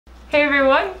Hey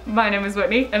everyone, my name is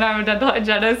Whitney and I'm a dental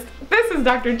hygienist. This is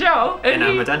Dr. Joe. And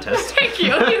I'm a dentist. Thank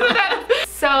you, he's a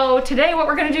dentist. So today what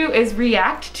we're gonna do is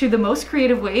react to the most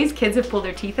creative ways kids have pulled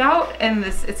their teeth out. And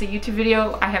it's a YouTube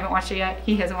video. I haven't watched it yet,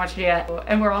 he hasn't watched it yet.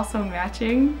 And we're also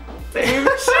matching same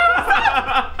shoes.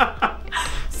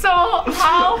 So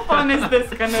how fun is this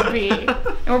gonna be?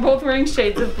 And we're both wearing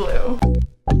shades of blue.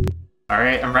 All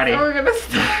right, I'm ready. So we're gonna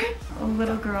start. A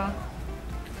little girl.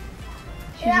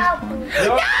 No.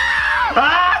 No!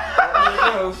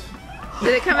 Ah!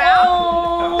 Did it come out?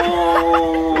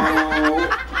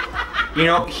 Oh. You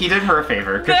know, he did her a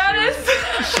favor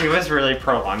because she was really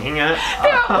prolonging it.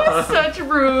 That was such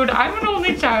rude. I'm an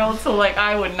only child, so like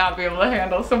I would not be able to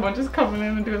handle someone just coming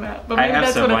in and doing that. But maybe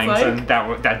that's what it's like. And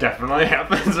that definitely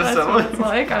happens with that's siblings. What it's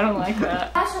like. I don't like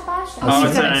that. Oh,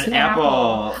 it's an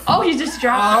apple. Oh, he just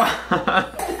dropped it.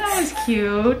 That was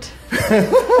cute. You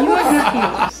have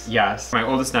nephews. Yes. My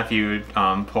oldest nephew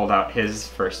pulled out his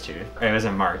first tooth. It was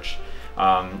in March.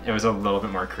 It was a little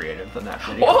bit more creative than that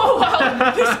video. Oh,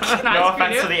 wow. This no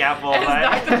offense to the apple.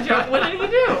 Dr. Joe, what did he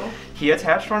do? He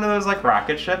attached one of those like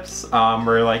rocket ships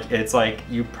where like it's like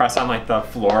you press on like the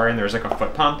floor and there's like a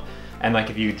foot pump and like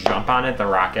if you jump on it the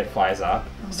rocket flies up.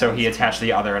 So he attached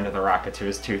the other end of the rocket to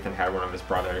his tooth and had one of his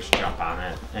brothers jump on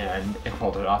it and it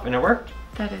pulled it off and it worked.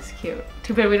 That is cute.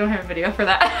 Too bad we don't have a video for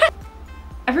that.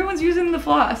 Everyone's using the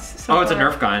floss. So it's a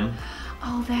Nerf gun.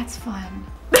 Oh, that's fun.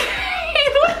 He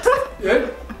looked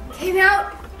Good. Came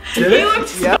out. Did he it?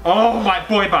 looked Yeah. Oh my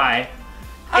boy, bye.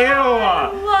 Ew.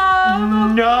 I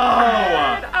love no.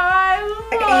 I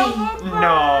love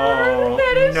no.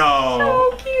 That is no.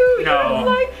 so cute. No.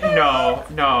 Like no.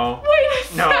 No. Wait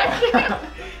a no. second.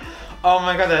 Oh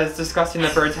my god, that is disgusting.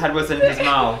 That bird's head was in his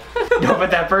mouth. No, but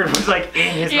that bird was like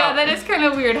in his mouth. Yeah, that is kind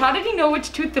of weird. How did he know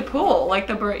which tooth to pull? Like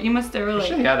the bird, you must have really.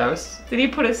 Yeah, that was. Did he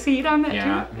put a seed on that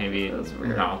Yeah, tooth? maybe. That was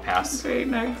weird. No, pass. Okay,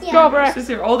 next. Yeah. Go, Brett. This is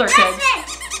your older kids.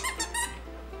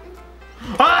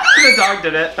 Ah, the dog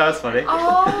did it. That was funny.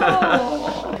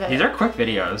 Oh. These are quick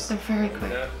videos. They're very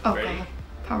quick. Oh god.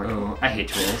 Power tool. Oh, I hate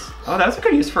tools. Oh, that was a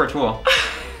good use for a tool.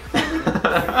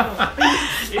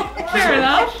 Fair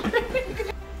enough.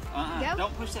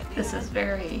 Don't push that. This is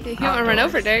very. You don't want to run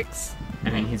over Dix. I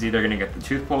mean, he's either gonna get the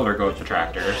tooth pulled or go with the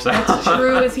tractor. So. That's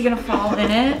true. Is he gonna fall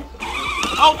in it?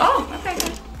 Oh, okay.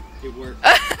 It worked.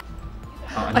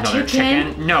 Oh, another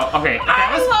chicken? No, okay.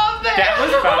 Love it. That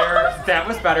was better. That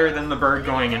was better than the bird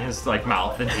going in his like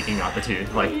mouth and taking out the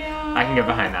tooth. Like, Yeah. I can get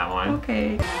behind that one.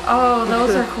 Okay. Oh,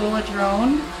 those are cool. A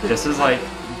drone. This is like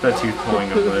the tooth pulling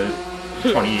of the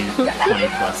 20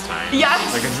 plus times.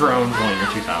 Yes. Like a drone pulling your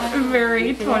tooth out.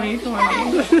 Very 2020.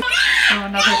 Oh,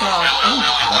 another dog. Oh.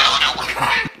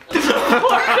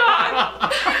 Poor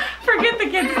dog. Forget the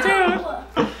kids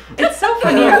too. It's so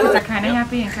funny because they're kind of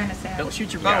happy and kind of sad. Don't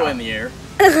shoot your bow in the air.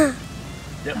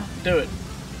 Yep, do it.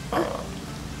 Oh,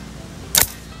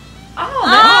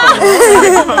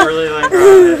 I'm really like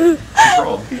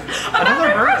controlled.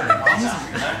 Another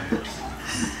bird.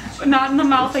 but not in the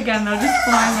mouth again though. Just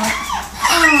flying off.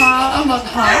 Aww, I'm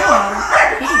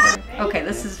a okay,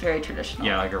 this is very traditional.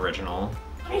 Yeah, like original.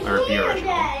 Or the original.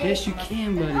 Yes, you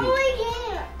can, buddy. Oh,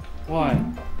 Why?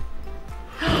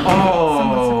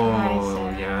 Oh,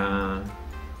 yeah.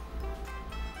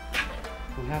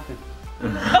 What happened?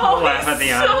 Oh, Laugh at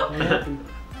the end.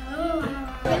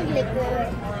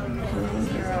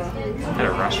 At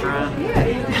a restaurant?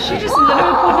 Yeah, she just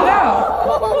literally pulled it out.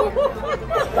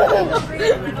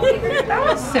 That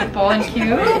was simple and cute.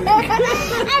 I'm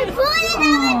pulling it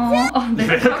out. Oh, They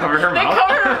covered her They mouth?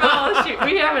 covered her mouth. Shoot,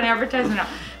 we have an advertisement now.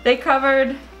 They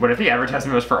covered. What if the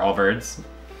advertisement was for all birds?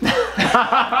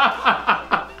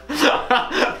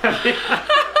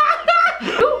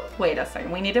 Ooh, wait a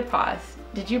second, we need to pause.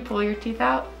 Did you pull your teeth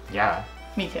out? Yeah,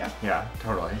 Me too. yeah,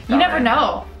 totally. You never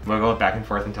know. Wiggle it back and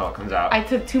forth until it comes out. I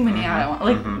took too many out at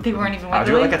once. Like, they weren't even I'll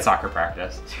do it wiggling. like at soccer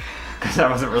practice. Because I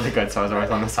wasn't really good, so I was always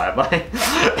on the sideline.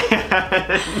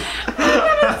 I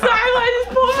just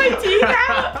pulled my teeth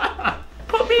out.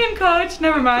 Put me in, coach.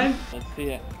 Never mind. Let's see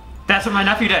it. That's what my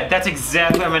nephew did. That's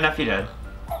exactly what my nephew did.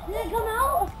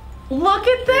 Look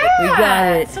at that. We got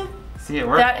it. So See, it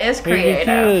worked. that is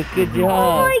creative. Good job.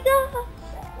 Oh my god.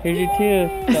 Here's your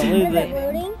tooth. Don't lose it.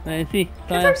 Let me see.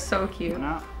 Kids are so cute.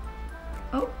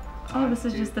 Oh, this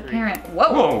is just the parent.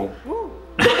 Whoa. Whoa.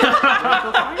 She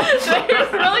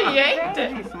just really yanked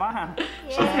it. Smile.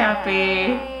 She's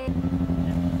happy.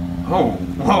 Oh,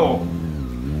 whoa.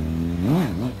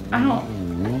 I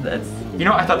don't. That's. You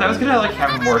know, I thought that was gonna like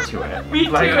have more to it. Me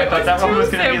too, Like, I it thought was that one too was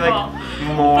gonna be like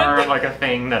simple. more of like a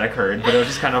thing that occurred, but it was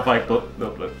just kind of like blip,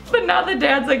 blip, blip. But now the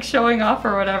dad's like showing off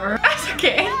or whatever. That's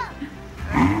okay.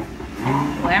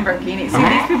 Lamborghini. See,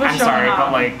 these people I'm showing sorry, off.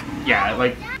 but like, yeah,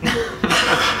 like.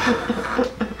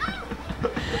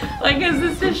 Like, is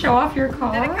this to show off your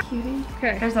car? Cutie.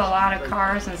 Okay. There's a lot of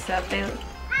cars and stuff.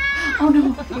 Oh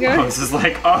no. Oh, this is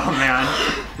like, oh man.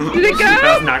 Did it go?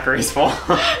 That's not graceful.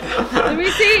 Let me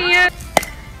see. Yeah.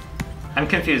 I'm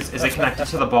confused. Is it connected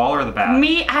to the ball or the bat?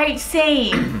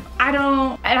 Same. I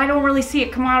don't really see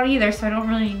it come out either, so I don't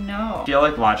really know. I feel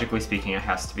like logically speaking, it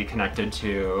has to be connected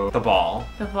to the ball.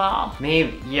 The ball.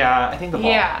 Maybe, yeah, I think the ball.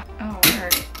 Yeah. Oh,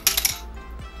 weird.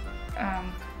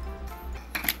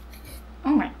 Oh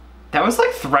my. That was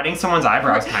like threading someone's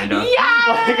eyebrows, kind of.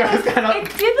 Yes! Like, it was kind of.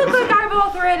 It did look like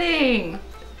eyeball threading.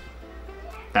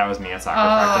 That was me at soccer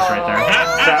practice right there.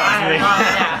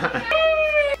 That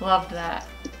was me. Loved that.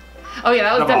 Oh yeah,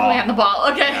 that was The definitely ball. on the ball.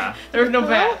 Okay. Yeah. There was no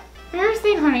bat.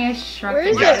 Seriously, honey, I shrugged. Where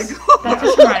is Yes. it? That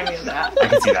just reminded me of that. I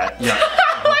can see that. Yeah.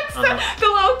 Like, the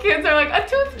little kids are like, a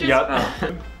tooth just Yep.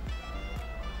 fell.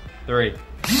 3.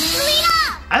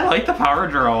 I like the power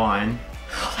drill one.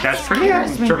 That's pretty,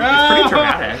 scares me. it's pretty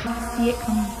dramatic. See it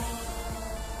coming.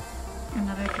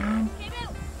 Another drone.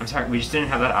 I'm sorry, we just didn't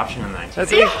have that option in the 19.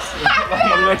 That's We it.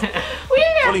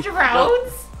 didn't have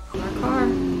drones. Our car.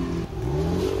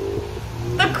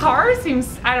 The car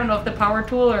seems, I don't know if the power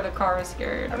tool or the car is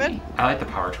scary to me. I like the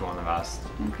power tool in the best.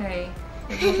 Okay.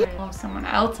 Oh, someone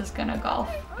else is gonna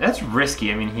golf. That's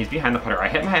risky. I mean, he's behind the putter. I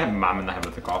hit my mom in the head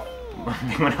with the golf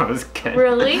when I was a kid.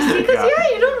 Really? See, because yeah,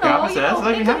 you don't The know. opposite, You that's don't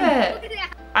like think of behind. it.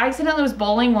 I accidentally was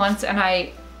bowling once and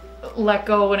I let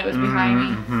go when it was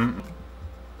behind me.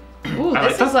 Ooh, I like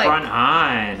this the is like, front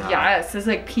eye. yes, this is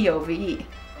like POV.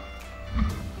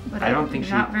 But I don't think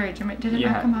she- not very dramatic. Did it not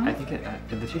Yeah, come out? I think it,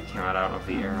 the tooth came out. I don't know if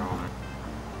the arrow.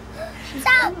 It's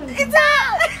out! It's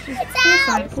out! It's out!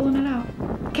 Side pulling it out.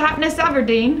 Katniss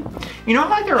Everdeen. You know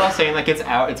how they're all saying like it's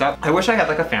out, it's out? I wish I had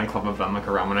like a fan club of them like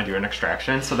around when I do an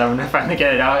extraction, so that when I finally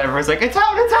get it out, everyone's like, it's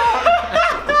out, it's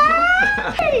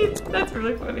out! Hey, that's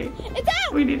really funny. It's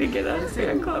out! We need to get a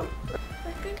fan club.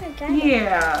 I think I got it.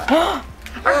 Yeah.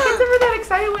 Are kids ever that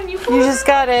excited when you pull You it just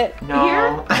got it. No.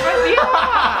 here? But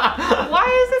yeah. Why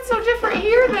is it so different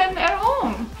here than at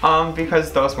home?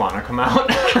 Because those want to come out.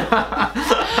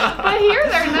 But here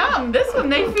they're numb. This one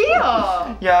they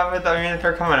feel. Yeah, but I mean, if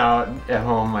they're coming out at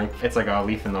home, like, it's like a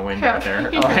leaf in the wind out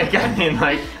there. Yeah. Like, I mean,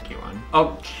 like, cute one.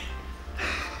 Oh.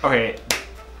 Okay.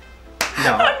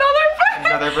 No.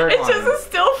 Another bird It's one. just a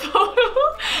still photo.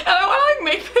 And I want to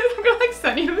like make this. I'm going to like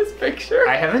send you this picture.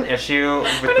 I have an issue with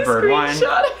I'm the gonna bird one.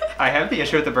 screenshot it. I have the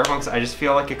issue with the bird one because I just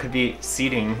feel like it could be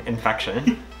seeding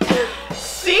infection.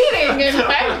 Seeding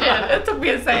infection. It took me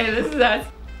a second. This is us.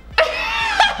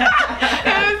 It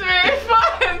was very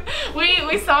fun.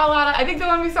 We saw a lot of, I think the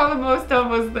one we saw the most of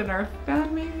was the Nerf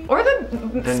gun maybe? Or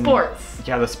the sports.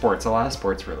 Yeah, the sports. A lot of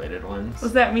sports related ones.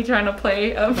 Was that me trying to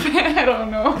play a I don't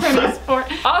know, any sport?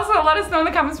 Also, let us know in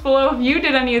the comments below if you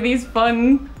did any of these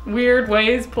fun, weird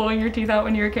ways pulling your teeth out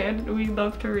when you were a kid. We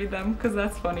love to read them because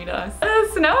that's funny to us. Let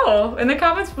us know in the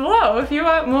comments below if you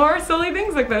want more silly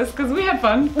things like this because we had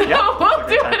fun. Yeah, We'll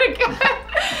do it again.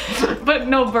 But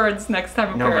no birds next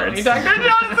time No apparently. birds. Dr.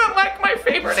 Jones doesn't like my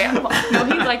favorite animal. No,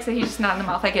 he likes it. He's just not in the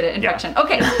mouth. I get it. Infection.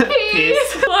 Okay. Peace.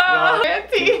 Peace. Love.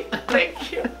 Auntie. Thank you.